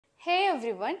Hey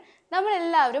everyone,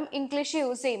 നമ്മളെല്ലാവരും English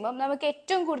use ചെയ്യുമ്പോൾ നമുക്ക്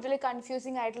ഏറ്റവും കൂടുതൽ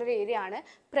കൺഫ്യൂസിംഗ് ആയിട്ടുള്ള ഒരു ഏരിയ ആണ്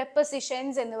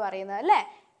prepositions എന്ന് പറയുന്നത് അല്ലേ?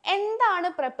 എന്താണ്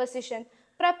preposition?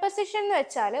 Preposition എന്ന്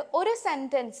വെച്ചാൽ ഒരു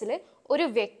സെന്റൻസിൽ ഒരു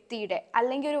വ്യക്തിയുടെ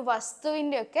അല്ലെങ്കിൽ ഒരു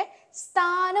വസ്തുവിന്റെ ഒക്കെ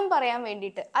സ്ഥാനം പറയാൻ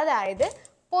വേണ്ടിയിട്ട്, അതായത്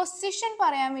പൊസിഷൻ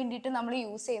പറയാൻ വേണ്ടിയിട്ട് നമ്മൾ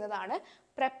യൂസ് ചെയ്യുന്നതാണ്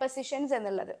prepositions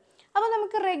എന്നുള്ളത്. അപ്പോൾ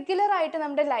നമുക്ക് റെഗുലർ ആയിട്ട്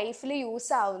നമ്മുടെ ലൈഫിൽ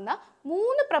യൂസ് ആവുന്ന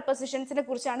 3 prepositionsനെ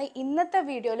കുറിച്ചാണ് ഇന്നത്തെ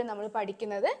വീഡിയോയിൽ നമ്മൾ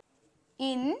പഠിക്കുന്നത്.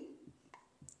 In,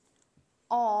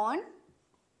 on,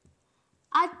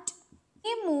 at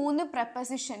ഈ 3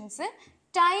 prepositions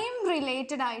ടൈം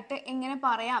റിലേറ്റഡ് ആയിട്ട് എങ്ങനെ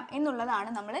പറയാം എന്നുള്ളതാണ്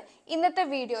നമ്മൾ ഇന്നത്തെ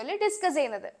വീഡിയോയിൽ ഡിസ്കസ്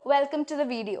ചെയ്യുന്നത്. Welcome to the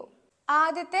video.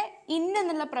 ആദ്യത്തെ ഇൻ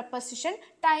എന്നുള്ള preposition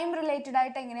ടൈം റിലേറ്റഡ്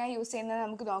ആയിട്ട് എങ്ങനെയാണ് യൂസ് ചെയ്യുന്നത്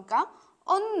നമുക്ക് നോക്കാം.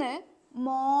 ഒന്ന്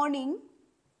മോർണിംഗ്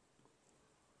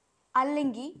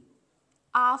അല്ലെങ്കിൽ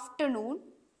ആഫ്റ്റർനൂൺ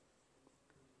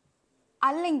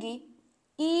അല്ലെങ്കിൽ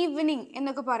ഈവനിങ്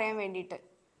എന്നൊക്കെ പറയാൻ വേണ്ടിയിട്ട്.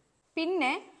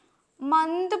 പിന്നെ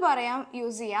മന്ത് പറയാൻ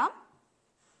യൂസ് ചെയ്യാം,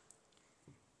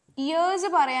 ഇയേഴ്സ്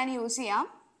പറയാൻ യൂസ് ചെയ്യാം,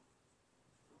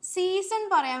 സീസൺ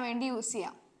പറയാൻ വേണ്ടി യൂസ്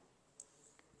ചെയ്യാം.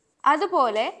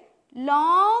 അതുപോലെ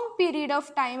ലോങ് പീരീഡ്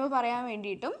ഓഫ് ടൈം പറയാൻ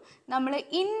വേണ്ടിയിട്ടും നമ്മൾ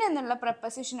ഇൻ എന്നുള്ള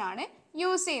preposition ആണ്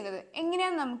യൂസ് ചെയ്യുന്നത്.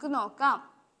 എങ്ങനെയാണെന്ന് നമുക്ക് നോക്കാം.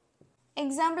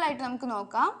 എക്സാമ്പിൾ ആയിട്ട് നമുക്ക്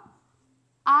നോക്കാം.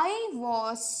 I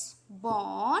was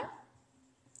born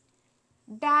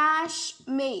dash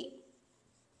May.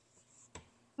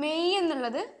 May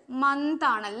എന്നുള്ളത് മന്ത്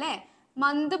ആണല്ലേ.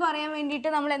 മന്ത് പറയാൻ വേണ്ടിയിട്ട്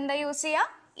നമ്മൾ എന്താ യൂസ്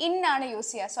ചെയ്യുക? ഇൻ ആണ്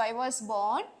യൂസ് ചെയ്യുക. So I was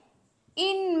born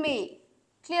in May.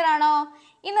 Clear ആണോ?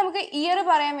 ഇനി നമുക്ക് ഇയർ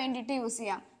പറയാൻ വേണ്ടിയിട്ട് യൂസ്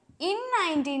ചെയ്യാം. ഇൻ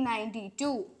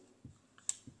 1992.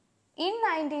 ഇൻ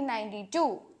 1992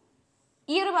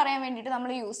 ഇയർ പറയാൻ വേണ്ടിയിട്ട്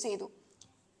നമ്മൾ യൂസ് ചെയ്തു.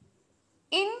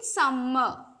 ഇൻ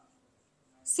സമ്മർ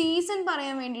സീസൺ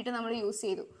പറയാൻ വേണ്ടിയിട്ട് നമ്മൾ യൂസ്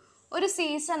ചെയ്തു. ഒരു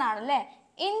സീസൺ ആണല്ലേ.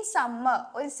 ഇൻ സമ്മർ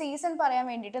ഒരു സീസൺ പറയാൻ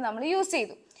വേണ്ടിയിട്ട് നമ്മൾ യൂസ്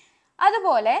ചെയ്തു.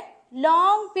 അതുപോലെ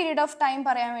ലോങ് പീരീഡ് ഓഫ് ടൈം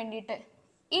പറയാൻ വേണ്ടിയിട്ട്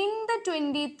in the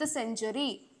 20th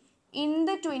century. In the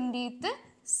 20th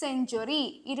century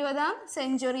 20th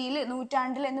സെഞ്ചുറിയിൽ,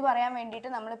 നൂറ്റാണ്ടിൽ എന്ന് പറയാൻ വേണ്ടിയിട്ട്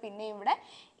നമ്മൾ പിന്നെ ഇവിടെ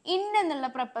ഇൻ എന്നുള്ള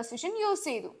preposition യൂസ്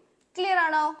ചെയ്തു. ക്ലിയർ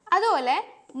ആണോ? അതുപോലെ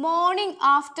മോർണിംഗ്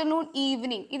ആഫ്റ്റർനൂൺ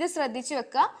ഈവനിങ്, ഇത് ശ്രദ്ധിച്ചു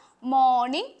വെക്കുക.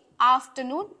 മോർണിംഗ്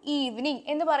ആഫ്റ്റർനൂൺ ഈവനിങ്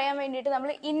എന്ന് പറയാൻ വേണ്ടിയിട്ട്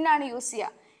നമ്മൾ ഇൻ ആണ് യൂസ്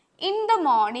ചെയ്യുക. In the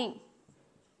morning.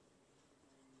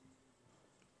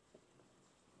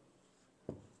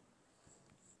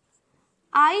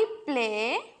 I play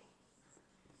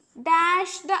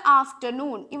dash the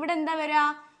afternoon. ഇവിടെ എന്താ വരിക?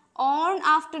 ഓൺ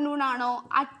ആഫ്റ്റർനൂൺ ആണോ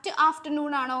അറ്റ്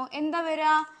ആഫ്റ്റർനൂൺ ആണോ? എന്താ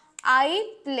വരിക? I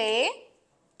play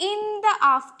in the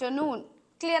afternoon.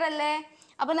 Clear അല്ലേ?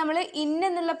 അപ്പോൾ നമ്മൾ ഇൻ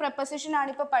എന്നുള്ള preposition ആണ്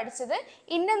ഇപ്പോൾ പഠിച്ചത്.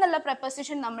 ഇൻ എന്നുള്ള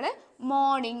preposition നമ്മൾ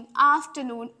മോർണിംഗ്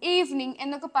ആഫ്റ്റർനൂൺ ഈവനിങ്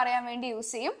എന്നൊക്കെ പറയാൻ വേണ്ടി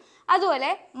യൂസ് ചെയ്യും.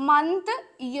 അതുപോലെ മന്ത്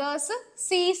ഇയേഴ്സ്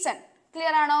സീസൺ.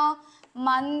 ക്ലിയർ ആണോ?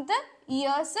 മന്ത്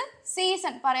ഇയേഴ്സ്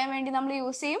സീസൺ പറയാൻ വേണ്ടി നമ്മൾ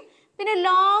യൂസ് ചെയ്യും. പിന്നെ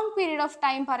ലോങ് പീരീഡ് ഓഫ്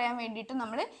ടൈം പറയാൻ വേണ്ടിയിട്ട്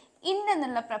നമ്മൾ ഇൻ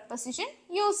എന്നുള്ള preposition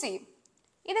യൂസ് ചെയ്യും.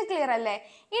 ഇത് ക്ലിയർ അല്ലേ?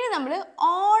 ഇനി നമ്മൾ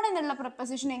ഓൺ എന്നുള്ള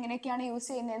preposition എങ്ങനെയൊക്കെയാണ് യൂസ്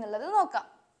ചെയ്യുന്നത് എന്നുള്ളത് നോക്കാം.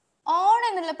 ഓൺ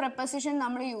എന്നുള്ള preposition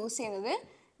നമ്മൾ യൂസ് ചെയ്യുന്നത്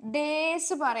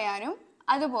ഡേയ്സ് പറയാനും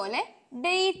അതുപോലെ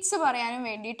ഡേറ്റ്സ് പറയാനും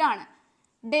വേണ്ടിയിട്ടാണ്.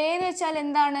 ഡേ എന്ന് വെച്ചാൽ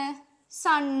എന്താണ്?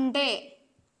 സൺഡേ.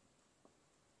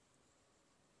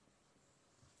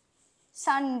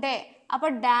 സൺഡേ. അപ്പൊ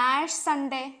dash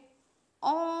Sunday,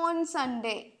 on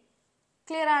Sunday.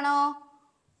 Clear ആണോ?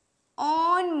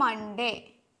 On Monday.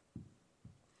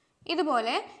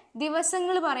 ഇതുപോലെ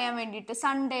ദിവസങ്ങൾ പറയാൻ വേണ്ടിയിട്ട്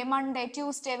സൺഡേ, മൺഡേ,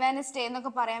 ട്യൂസ്ഡേ, വെനസ്ഡേ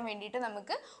എന്നൊക്കെ പറയാൻ വേണ്ടിയിട്ട്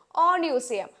നമുക്ക് ഓൺ യൂസ്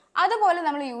ചെയ്യാം. അതുപോലെ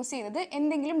നമ്മൾ യൂസ് ചെയ്യുന്നത്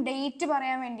എന്തെങ്കിലും ഡേറ്റ്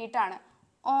പറയാൻ വേണ്ടിയിട്ടാണ്.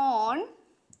 On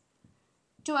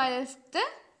 12th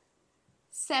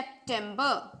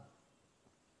September.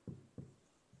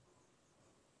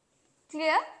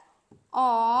 Clear?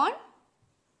 On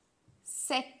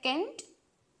 2nd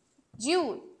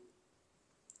June.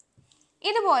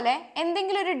 ഇതുപോലെ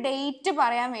എന്തെങ്കിലും ഒരു ഡേറ്റ്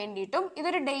പറയാൻ വേണ്ടിയിട്ടും,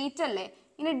 ഇതൊരു ഡേറ്റ് അല്ലേ,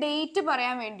 ഇനി ഡേറ്റ്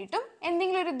പറയാൻ വേണ്ടിയിട്ടും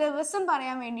എന്തെങ്കിലും ഒരു ദിവസം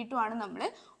പറയാൻ വേണ്ടിയിട്ടുമാണ് നമ്മൾ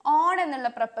ഓൺ എന്നുള്ള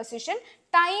preposition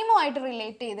ടൈമുമായിട്ട്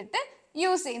റിലേറ്റ് ചെയ്തിട്ട്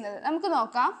യൂസ് ചെയ്യുന്നത്. നമുക്ക്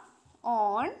നോക്കാം.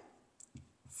 ഓൺ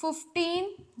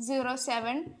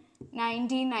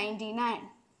 15/07/1999.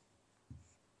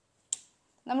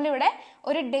 നമ്മളിവിടെ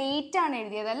ഒരു ഡേറ്റ് ആണ്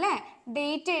എഴുതിയത് അല്ലേ.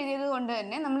 ഡേറ്റ് എഴുതിയത് കൊണ്ട്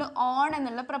തന്നെ നമ്മൾ ഓൺ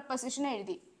എന്നുള്ള preposition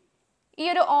എഴുതി. ഈ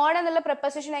ഒരു ഓൺ എന്നുള്ള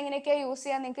preposition എങ്ങനെയൊക്കെയാണ് യൂസ്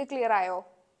ചെയ്യാൻ നിങ്ങൾക്ക് ക്ലിയർ ആയോ?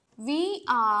 വി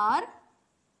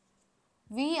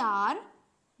ആർ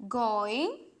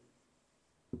ഗോയിങ്,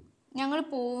 ഞങ്ങൾ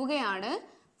പോവുകയാണ്.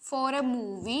 ഫോർ എ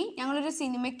മൂവി, ഞങ്ങളൊരു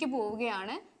സിനിമയ്ക്ക്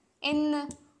പോവുകയാണ്. എന്ന്?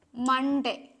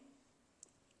 മൺഡേ.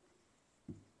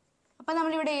 അപ്പം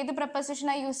നമ്മളിവിടെ ഏത്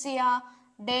prepositionാണ് യൂസ് ചെയ്യുക?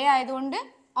 ഡേ ആയതുകൊണ്ട്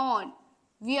on.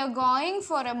 We are going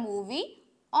for a movie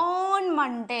on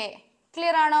Monday.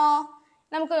 Clear ആണോ?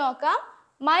 നമുക്ക് നോക്കാം.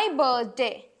 My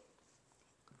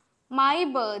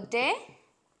birthday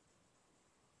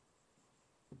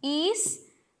is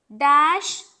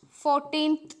dash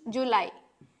 14th July.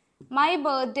 My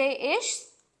birthday is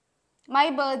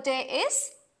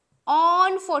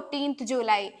on 14th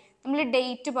July. നമ്മൾ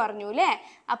ഡേറ്റ് പറഞ്ഞു അല്ലേ?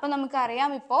 അപ്പം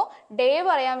നമുക്കറിയാം ഇപ്പോൾ ഡേ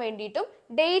പറയാൻ വേണ്ടിയിട്ടും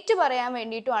ഡേറ്റ് പറയാൻ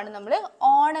വേണ്ടിയിട്ടുമാണ് നമ്മൾ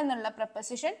ഓൺ എന്നുള്ള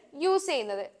പ്രപ്പോസിഷൻ യൂസ്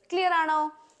ചെയ്യുന്നത്. ക്ലിയർ ആണോ?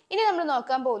 ഇനി നമ്മൾ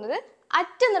നോക്കാൻ പോകുന്നത്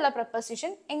അറ്റ് എന്നുള്ള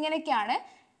പ്രപ്പോസിഷൻ എങ്ങനെയൊക്കെയാണ്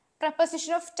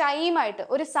പ്രപ്പോസിഷൻ ഓഫ് ടൈം ആയിട്ട്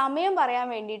ഒരു സമയം പറയാൻ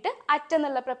വേണ്ടിയിട്ട് അറ്റ്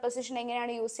എന്നുള്ള പ്രപ്പോസിഷൻ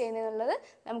എങ്ങനെയാണ് യൂസ് ചെയ്യുന്നത് എന്നുള്ളത്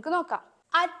നമുക്ക് നോക്കാം.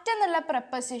 അറ്റ് എന്നുള്ള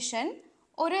പ്രപ്പോസിഷൻ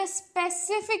ഒരു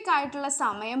സ്പെസിഫിക് ആയിട്ടുള്ള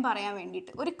സമയം പറയാൻ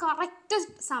വേണ്ടിയിട്ട്, ഒരു കറക്റ്റ്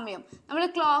സമയം, നമ്മൾ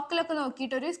ക്ലോക്കിലൊക്കെ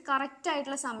നോക്കിയിട്ട് ഒരു കറക്റ്റ്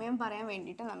ആയിട്ടുള്ള സമയം പറയാൻ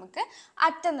വേണ്ടിയിട്ട് നമുക്ക്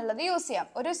അറ്റ് എന്നുള്ളത് യൂസ് ചെയ്യാം,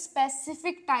 ഒരു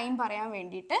സ്പെസിഫിക് ടൈം പറയാൻ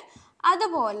വേണ്ടിയിട്ട്.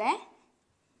 അതുപോലെ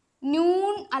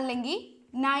നൂൺ അല്ലെങ്കിൽ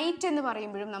നൈറ്റ് എന്ന്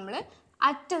പറയുമ്പോഴും നമ്മൾ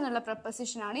അറ്റ് എന്നുള്ള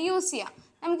പ്രപ്പോസിഷനാണ് യൂസ് ചെയ്യുക.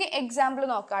 നമുക്ക് എക്സാമ്പിൾ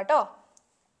നോക്കാം കേട്ടോ.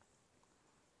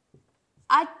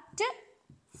 അറ്റ്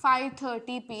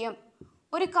 5:30 PM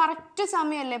ഒരു കറക്റ്റ്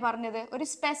സമയമല്ലേ പറഞ്ഞത്, ഒരു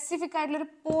സ്പെസിഫിക് ആയിട്ടുള്ള ഒരു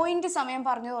പോയിന്റ് സമയം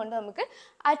പറഞ്ഞതുകൊണ്ട് നമുക്ക്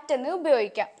അറ്റ് എന്ന്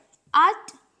ഉപയോഗിക്കാം.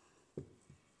 At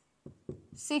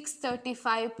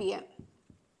 6:35 PM,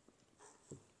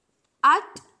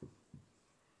 at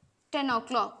 10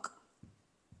 o'clock.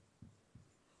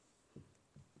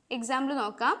 Example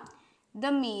നോക്കാം.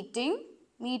 ദ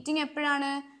മീറ്റിംഗ്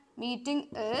എപ്പോഴാണ്? Meeting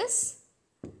is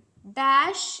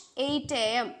dash 8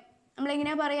 AM.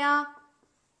 നമ്മളെങ്ങനെയാ പറയാ?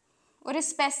 ഒരു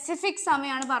സ്പെസിഫിക്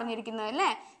സമയമാണ് പറഞ്ഞിരിക്കുന്നത് അല്ലേ?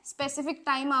 സ്പെസിഫിക്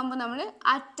ടൈം ആകുമ്പോൾ നമ്മൾ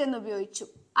അറ്റ് എന്ന് ഉപയോഗിച്ചു.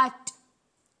 അറ്റ്.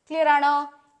 ക്ലിയർ ആണോ?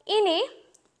 ഇനി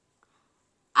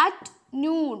അറ്റ്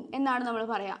നൂൺ എന്നാണ് നമ്മൾ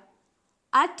പറയാ.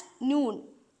 At noon.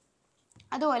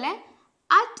 അതുപോലെ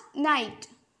at night.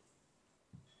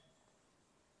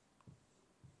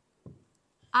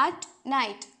 At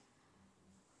night.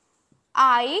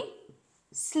 I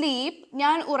sleep,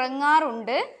 ഞാൻ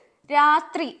ഉറങ്ങാറുണ്ട്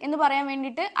രാത്രി എന്ന് പറയാൻ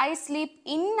വേണ്ടിയിട്ട് ഐ സ്ലീപ്പ്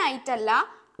ഇൻ നൈറ്റ് അല്ല,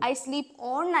 ഐ സ്ലീപ്പ്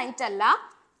ഓൺ നൈറ്റ് അല്ല.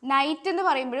 നൈറ്റ് എന്ന്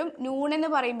പറയുമ്പോഴും നൂൺ എന്ന്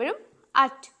പറയുമ്പോഴും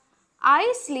at. I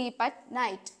sleep at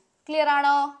night. Clear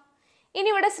ആണോ?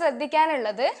 ഇനി ഇവിടെ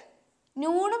ശ്രദ്ധിക്കാനുള്ളത്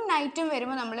നൂണും നൈറ്റും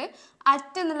വരുമ്പോൾ നമ്മൾ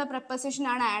അറ്റ് എന്നുള്ള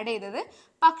പ്രപ്പോസിഷനാണ് ആഡ് ചെയ്തത്.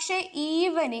 പക്ഷേ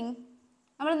ഈവനിങ്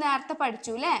നമ്മൾ നേരത്തെ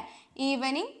പഠിച്ചു അല്ലേ?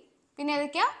 ഈവനിങ്, പിന്നെ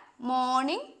ഏതൊക്കെയാ?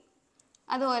 മോർണിംഗ്,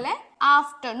 അതുപോലെ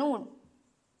ആഫ്റ്റർനൂൺ.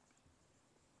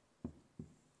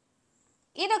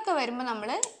 ഇതൊക്കെ വരുമ്പോൾ നമ്മൾ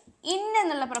ഇൻ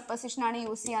എന്നുള്ള പ്രപ്പോസിഷനാണ്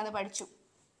യൂസ് ചെയ്യാന്ന് പഠിച്ചു.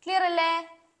 ക്ലിയർ അല്ലേ?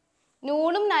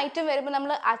 നൂണും നൈറ്റും വരുമ്പോൾ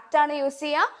നമ്മൾ അറ്റാണ് യൂസ്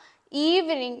ചെയ്യുക.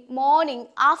 ഈവനിങ്, മോർണിംഗ്,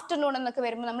 ആഫ്റ്റർനൂൺ എന്നൊക്കെ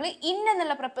വരുമ്പോൾ നമ്മൾ ഇൻ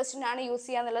എന്നുള്ള പ്രപ്പോസിഷനാണ് യൂസ്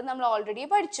ചെയ്യുക എന്നുള്ളത് നമ്മൾ ഓൾറെഡി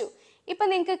പഠിച്ചു. ഇപ്പം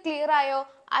നിങ്ങൾക്ക് ക്ലിയർ ആയോ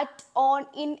അറ്റ്, ഓൺ,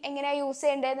 ഇൻ എങ്ങനെയാണ് യൂസ്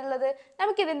ചെയ്യേണ്ടതെന്നുള്ളത്?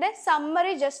 നമുക്കിതിൻ്റെ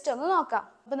സമ്മറി ജസ്റ്റ് ഒന്ന് നോക്കാം.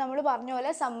 അപ്പോൾ നമ്മൾ പറഞ്ഞ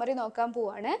പോലെ സമ്മറി നോക്കാൻ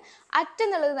പോവാണ്. അറ്റ്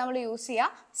എന്നുള്ളത് നമ്മൾ യൂസ് ചെയ്യുക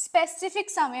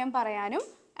സ്പെസിഫിക് സമയം പറയാനും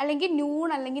അല്ലെങ്കിൽ നൂൺ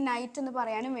അല്ലെങ്കിൽ നൈറ്റ് എന്ന്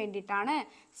പറയാനും വേണ്ടിയിട്ടാണ്.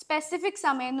 സ്പെസിഫിക്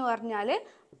സമയം എന്ന് പറഞ്ഞാൽ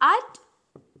അറ്റ്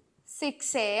 6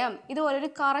 AM, ഇതുപോലൊരു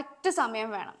കറക്റ്റ് സമയം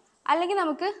വേണം. അല്ലെങ്കിൽ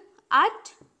നമുക്ക്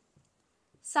അറ്റ്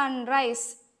സൺറൈസ്,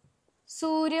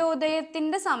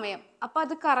 സൂര്യോദയത്തിൻ്റെ സമയം, അപ്പോൾ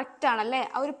അത് കറക്റ്റ് ആണല്ലേ?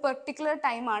 ആ ഒരു പെർട്ടിക്കുലർ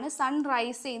ടൈമാണ്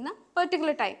സൺറൈസ് ചെയ്യുന്ന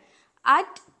particular time.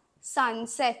 At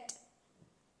sunset,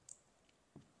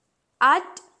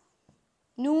 at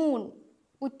noon,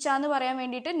 ഉച്ച എന്ന് പറയാൻ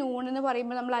വേണ്ടിയിട്ട് നൂൺ എന്ന്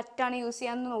പറയുമ്പോൾ നമ്മൾ അറ്റാണ് യൂസ്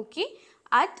ചെയ്യാമെന്ന് നോക്കി.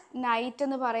 അറ്റ് നൈറ്റ്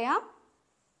എന്ന് പറയാം.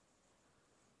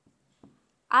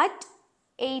 അറ്റ്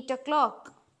 8 o'clock,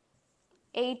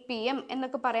 8 PM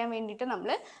എന്നൊക്കെ പറയാൻ വേണ്ടിയിട്ട് നമ്മൾ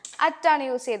അറ്റാണ്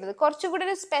യൂസ് ചെയ്തത്. കുറച്ചും കൂടി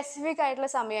ഒരു സ്പെസിഫിക് ആയിട്ടുള്ള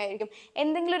സമയമായിരിക്കും.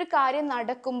 എന്തെങ്കിലും ഒരു കാര്യം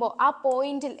നടക്കുമ്പോൾ ആ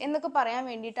പോയിന്റിൽ എന്നൊക്കെ പറയാൻ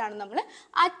വേണ്ടിയിട്ടാണ് നമ്മൾ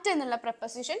അറ്റ് എന്നുള്ള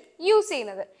പ്രപ്പോസിഷൻ യൂസ്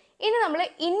ചെയ്യുന്നത്. ഇനി നമ്മൾ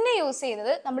ഇന്ന് യൂസ്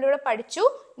ചെയ്യുന്നത് നമ്മളിവിടെ പഠിച്ചു.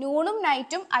 നൂണും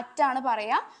നൈറ്റും അറ്റാണ്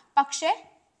പറയാ. പക്ഷേ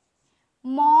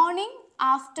മോർണിംഗ്,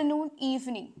 ആഫ്റ്റർനൂൺ,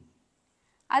 ഈവനിങ്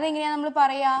അതെങ്ങനെയാണ് നമ്മൾ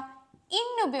പറയാ? ഇൻ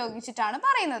ഉപയോഗിച്ചിട്ടാണ്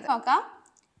പറയുന്നത്. നോക്കാം.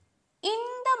 In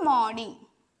the morning,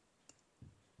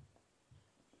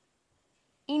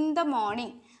 in the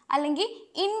morning, അല്ലെങ്കിൽ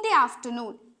in the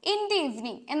afternoon, in the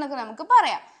evening എന്നൊക്കെ നമുക്ക്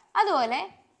പറയാം. അതുപോലെ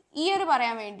ഇയർ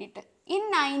പറയാൻ വേണ്ടിയിട്ട് ഇൻ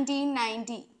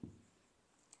 1990.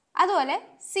 അതുപോലെ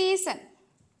season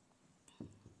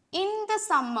in the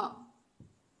summer.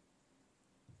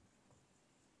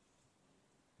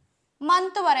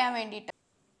 Month പറയാൻ വേണ്ടിയിട്ട്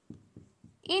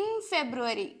ഇൻ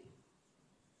ഫെബ്രുവരി.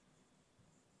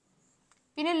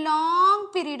 പിന്നെ ലോങ്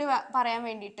പീരീഡ് പറയാൻ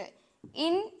വേണ്ടിയിട്ട്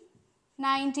ഇൻ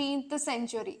 19th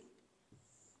century.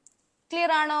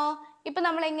 ക്ലിയർ ആണോ? ഇപ്പം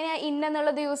നമ്മൾ എങ്ങനെയാണ് ഇൻ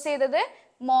എന്നുള്ളത് യൂസ് ചെയ്തത്?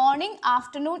 മോർണിംഗ്,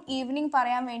 ആഫ്റ്റർനൂൺ, ഈവനിങ്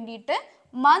പറയാൻ വേണ്ടിയിട്ട്,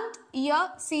 മന്ത്, ഇയർ,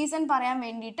 സീസൺ പറയാൻ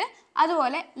വേണ്ടിയിട്ട്,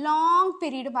 അതുപോലെ ലോങ്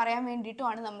പീരീഡ് പറയാൻ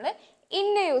വേണ്ടിയിട്ടുമാണ് നമ്മൾ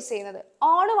ഇന്ന് യൂസ് ചെയ്യുന്നത്.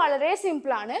 ഓൺ വളരെ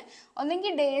സിമ്പിളാണ്.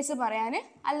 ഒന്നെങ്കിൽ ഡേയ്സ് പറയാൻ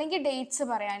അല്ലെങ്കിൽ ഡേറ്റ്സ്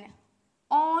പറയാൻ.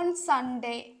 On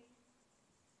Sunday.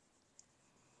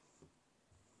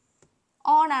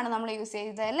 ഓൺ ആണ് നമ്മൾ യൂസ്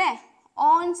ചെയ്തത് അല്ലേ.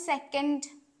 ഓൺ 2nd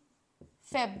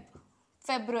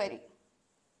ഫെബ്രുവരി.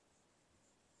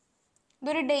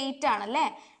 ഇതൊരു ഡേറ്റ് ആണല്ലേ.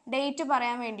 ഡേറ്റ്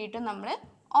പറയാൻ വേണ്ടിയിട്ട് നമ്മൾ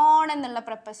ഓൺ എന്നുള്ള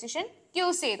പ്രപ്പോസിഷൻ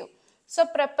യൂസ് ചെയ്തു. സോ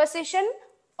പ്രപ്പോസിഷൻ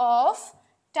ഓഫ്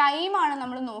ടൈം ആണ്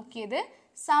നമ്മൾ നോക്കിയത്.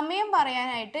 സമയം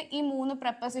പറയാനായിട്ട് ഈ 3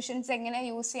 പ്രപ്പോസിഷൻസ് എങ്ങനെ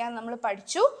യൂസ് ചെയ്യാൻ നമ്മൾ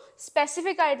പഠിച്ചു.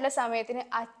 സ്പെസിഫിക് ആയിട്ടുള്ള സമയത്തിന്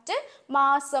അറ്റ്,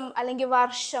 മാസം അല്ലെങ്കിൽ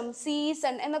വർഷം,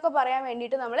 സീസൺ എന്നൊക്കെ പറയാൻ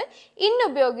വേണ്ടിയിട്ട് നമ്മൾ ഇന്ന്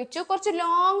ഉപയോഗിച്ചു. കുറച്ച്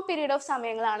ലോങ് പീരീഡ് ഓഫ്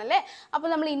സമയങ്ങളാണല്ലേ.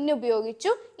 അപ്പോൾ നമ്മൾ ഇന്ന്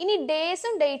ഉപയോഗിച്ചു. ഇനി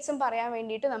ഡേയ്സും ഡേറ്റ്സും പറയാൻ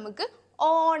വേണ്ടിയിട്ട് നമുക്ക്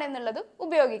ഓൺ എന്നുള്ളത്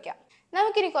ഉപയോഗിക്കാം.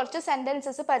 നമുക്കിനി കുറച്ച്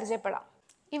സെൻറ്റൻസസ് പരിചയപ്പെടാം.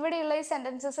 ഇവിടെയുള്ള ഈ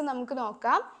സെൻറ്റൻസസ് നമുക്ക്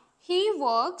നോക്കാം. He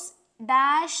works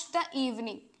dash the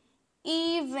evening.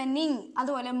 Evening,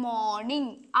 അതുപോലെ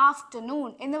മോർണിംഗ്, ആഫ്റ്റർനൂൺ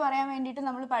എന്ന് പറയാൻ വേണ്ടിയിട്ട്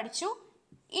നമ്മൾ പഠിച്ചു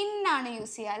ഇന്നാണ്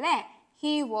യൂസ് ചെയ്യുക അല്ലേ.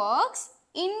 He works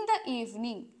in the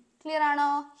evening. Clear ആണോ?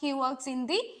 He works in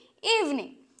the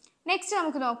evening. Next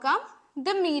നമുക്ക് നോക്കാം.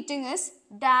 The meeting is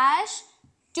dash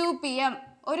 2 PM.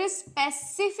 ഒരു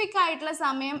സ്പെസിഫിക് ആയിട്ടുള്ള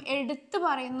സമയം എടുത്തു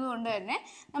പറയുന്നത് കൊണ്ട് തന്നെ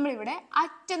നമ്മളിവിടെ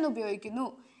അറ്റ് എന്ന് ഉപയോഗിക്കുന്നു.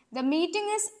 The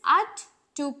meeting is at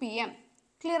 2 PM.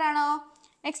 Clear ആണോ?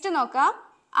 നെക്സ്റ്റ് നോക്കാം.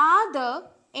 Are the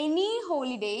any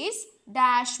holidays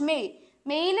dash May.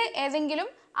 മെയ്യിൽ ഏതെങ്കിലും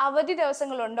അവധി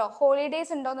ദിവസങ്ങളുണ്ടോ,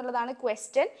 ഹോളിഡേയ്സ് ഉണ്ടോ എന്നുള്ളതാണ്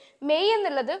ക്വസ്റ്റ്യൻ. മെയ്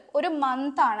എന്നുള്ളത് ഒരു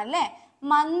മന്ത് ആണല്ലേ.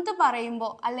 മന്ത്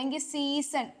പറയുമ്പോൾ അല്ലെങ്കിൽ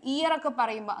സീസൺ, ഇയർ ഒക്കെ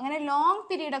പറയുമ്പോൾ, അങ്ങനെ ലോങ്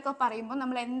പീരീഡ് ഒക്കെ പറയുമ്പോൾ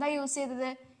നമ്മൾ എന്താ യൂസ്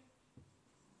ചെയ്തത്?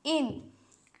 In.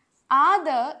 Are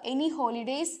the any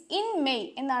holidays in May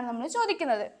എന്നാണ് നമ്മൾ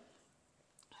ചോദിക്കുന്നത്.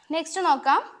 നെക്സ്റ്റ്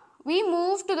നോക്കാം. We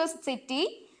move to the city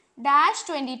dash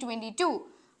 2022.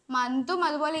 മന്തും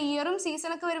അതുപോലെ ഇയറും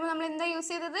സീസണൊക്കെ വരുമ്പോൾ നമ്മൾ എന്താ യൂസ്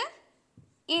ചെയ്തത്?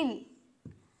 In.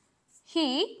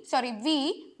 We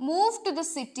move to the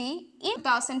city in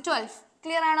 2012.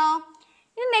 Clear ആണോ?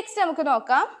 ഇനി നെക്സ്റ്റ് നമുക്ക്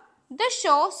നോക്കാം. The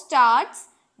show starts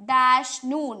dash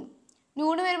noon.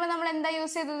 Noon വരുമ്പോൾ നമ്മൾ എന്താ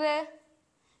യൂസ് ചെയ്തത്?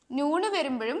 നൂണ്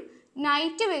വരുമ്പോഴും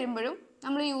നൈറ്റ് വരുമ്പോഴും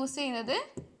നമ്മൾ യൂസ് ചെയ്യുന്നത്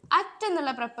അറ്റ്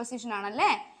എന്നുള്ള പ്രപ്പോസിഷൻ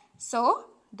ആണല്ലേ. So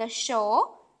the show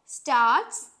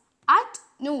starts at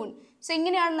noon. So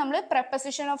ഇങ്ങനെയാണ് നമ്മൾ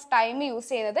പ്രപ്പോസിഷൻ ഓഫ് ടൈം യൂസ്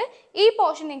ചെയ്യുന്നത്. ഈ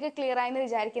പോർഷൻ നിങ്ങൾക്ക് ക്ലിയർ ആയെന്ന്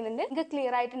വിചാരിക്കുന്നുണ്ട്. നിങ്ങൾക്ക്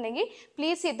ക്ലിയർ ആയിട്ടുണ്ടെങ്കിൽ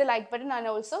please hit the like button and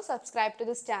also subscribe to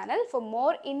this channel for more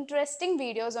interesting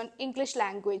videos on English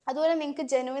language. അതുപോലെ നിങ്ങൾക്ക്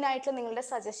ജെനുവിൻ ആയിട്ടുള്ള നിങ്ങളുടെ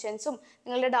സജഷൻസും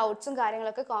നിങ്ങളുടെ ഡൗട്ട്സും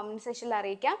കാര്യങ്ങളൊക്കെ കോമൻറ്റ് സെക്ഷനിൽ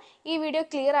അറിയിക്കാം. ഈ വീഡിയോ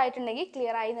ക്ലിയർ ആയിട്ടുണ്ടെങ്കിൽ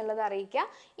ക്ലിയർ ആയി എന്നുള്ളത് അറിയിക്കാം.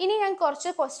 ഇനി ഞാൻ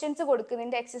കുറച്ച് ക്വസ്റ്റ്യൻസ്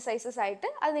കൊടുക്കുന്നുണ്ട് എക്സസൈസസ് ആയിട്ട്.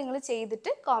 അത് നിങ്ങൾ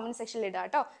ചെയ്തിട്ട് കോമൻറ്റ് സെക്ഷനിൽ ഇടാം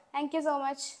കേട്ടോ. Thank you so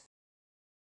much.